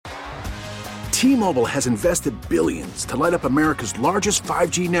T-Mobile has invested billions to light up America's largest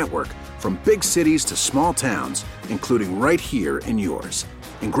 5G network, from big cities to small towns, including right here in yours.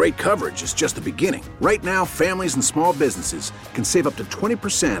 And great coverage is just the beginning. Right now, families and small businesses can save up to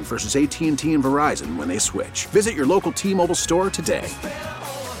 20% versus AT&T and Verizon when they switch. Visit your local T-Mobile store today.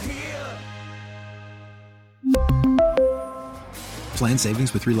 Plan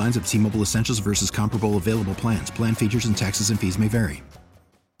savings with 3 lines of T-Mobile Essentials versus comparable available plans. Plan features and taxes and fees may vary.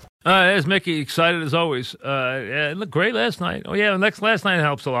 There's Mickey, excited as always. It looked great last night. Oh, yeah, last night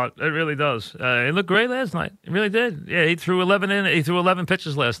helps a lot. It really does. It looked great last night. It really did. Yeah, he threw 11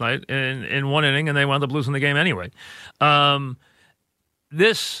 pitches last night in one inning, and they wound up losing the game anyway.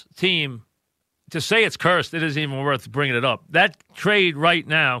 This team, to say it's cursed, it isn't even worth bringing it up. That trade right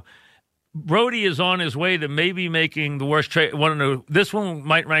now, Brody is on his way to maybe making the worst trade. This one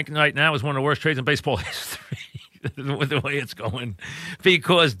might rank right now as one of the worst trades in baseball history. With the way it's going,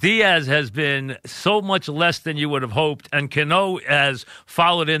 because Diaz has been so much less than you would have hoped, and Cano has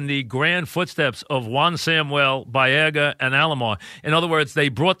followed in the grand footsteps of Juan Samuel, Baerga, and Alomar. In other words, they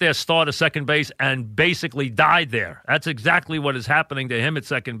brought their star to second base and basically died there. That's exactly what is happening to him at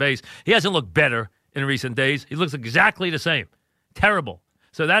second base. He hasn't looked better in recent days. He looks exactly the same. Terrible.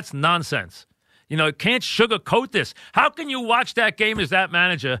 So that's nonsense. You know, can't sugarcoat this. How can you watch that game as that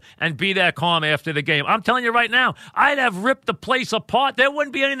manager and be that calm after the game? I'm telling you right now, I'd have ripped the place apart. There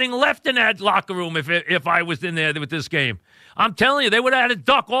wouldn't be anything left in that locker room if I was in there with this game. I'm telling you, they would have had to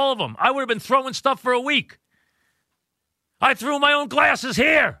duck all of them. I would have been throwing stuff for a week. I threw my own glasses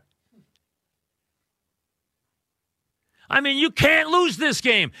here. I mean, you can't lose this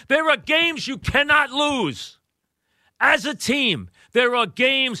game. There are games you cannot lose. As a team, there are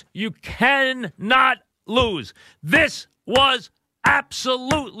games you cannot lose. This was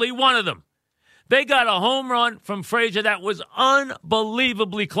absolutely one of them. They got a home run from Frazier that was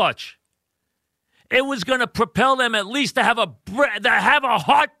unbelievably clutch. It was going to propel them at least to have a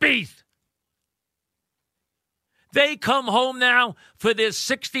heartbeat. They come home now for this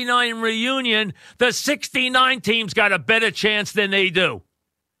 69 reunion. The 69 team's got a better chance than they do.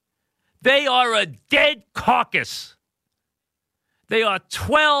 They are a dead carcass. They are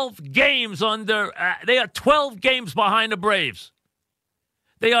 12 games behind the Braves.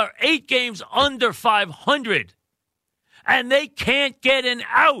 They are 8 games under 500. And they can't get an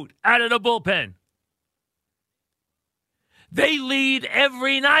out of the bullpen. They lead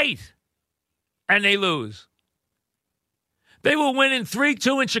every night, and they lose. They were winning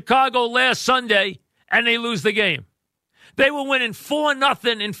 3-2 in Chicago last Sunday, and they lose the game. They were winning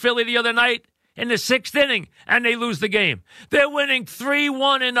 4-0 in Philly the other night, in the 6th inning, and they lose the game. They're winning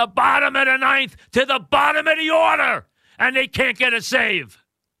 3-1 in the bottom of the 9th to the bottom of the order, and they can't get a save.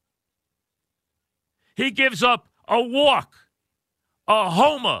 He gives up a walk, a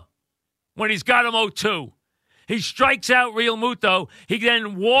homer, when he's got him 0-2. He strikes out Real Muto. He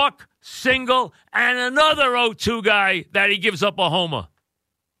then walk, single, and another 0-2 guy that he gives up a homer.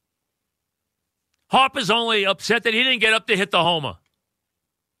 Harper's only upset that he didn't get up to hit the homer.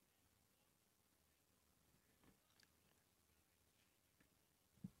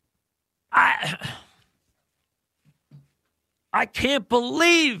 I can't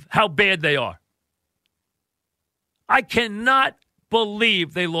believe how bad they are. I cannot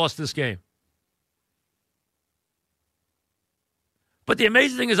believe they lost this game. But the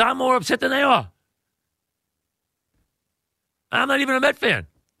amazing thing is I'm more upset than they are. I'm not even a Met fan.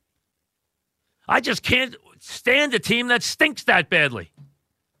 I just can't stand a team that stinks that badly.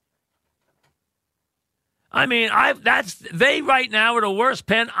 I mean, they right now are the worst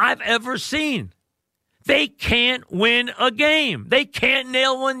pen I've ever seen. They can't win a game. They can't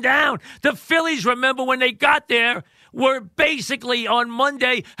nail one down. The Phillies, remember when they got there, were basically on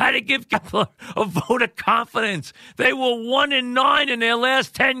Monday had to give Kepler a vote of confidence. They were 1-9 in their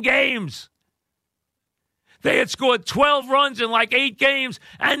last 10 games. They had scored 12 runs in like 8 games,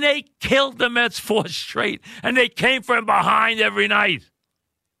 and they killed the Mets 4 straight, and they came from behind every night.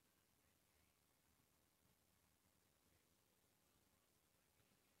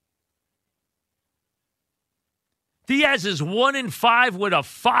 Diaz is 1-5 with a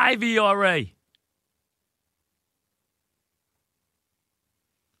 5 ERA.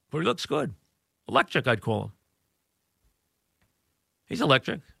 But he looks good. Electric, I'd call him. He's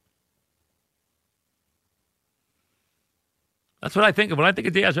electric. That's what I think of. When I think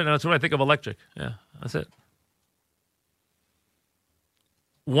of Diaz right now, that's what I think of electric. Yeah, that's it.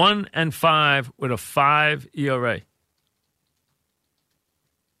 1-5 with a 5 ERA.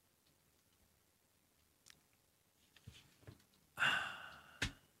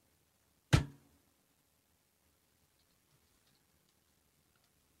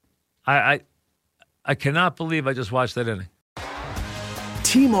 I cannot believe I just watched that inning.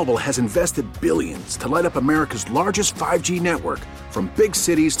 T-Mobile has invested billions to light up America's largest 5G network, from big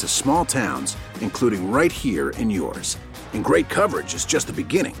cities to small towns, including right here in yours. And great coverage is just the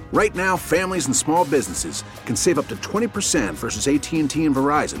beginning. Right now, families and small businesses can save up to 20% versus AT&T and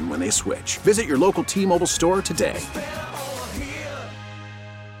Verizon when they switch. Visit your local T-Mobile store today.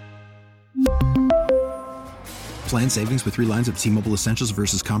 Plan savings with 3 lines of T-Mobile Essentials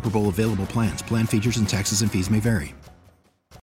versus comparable available plans. Plan features and taxes and fees may vary.